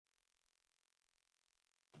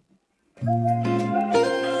Trips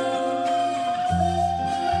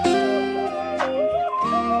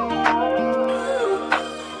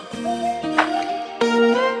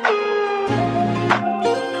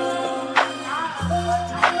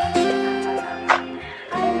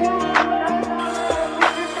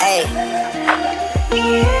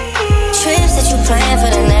that you plan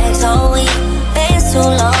for the next whole week. Been too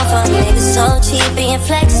long for niggas so cheap. Being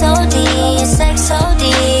flex OD and sex OD.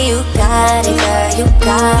 You got it, girl, you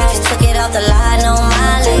got it. Just took it off the line on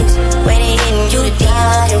my legs. When they hitting you, the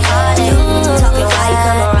DEAN falling. Talking while you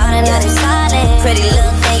come around and nothing silent. Pretty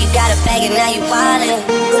little thing, you got a bag and now you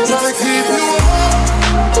wildin'.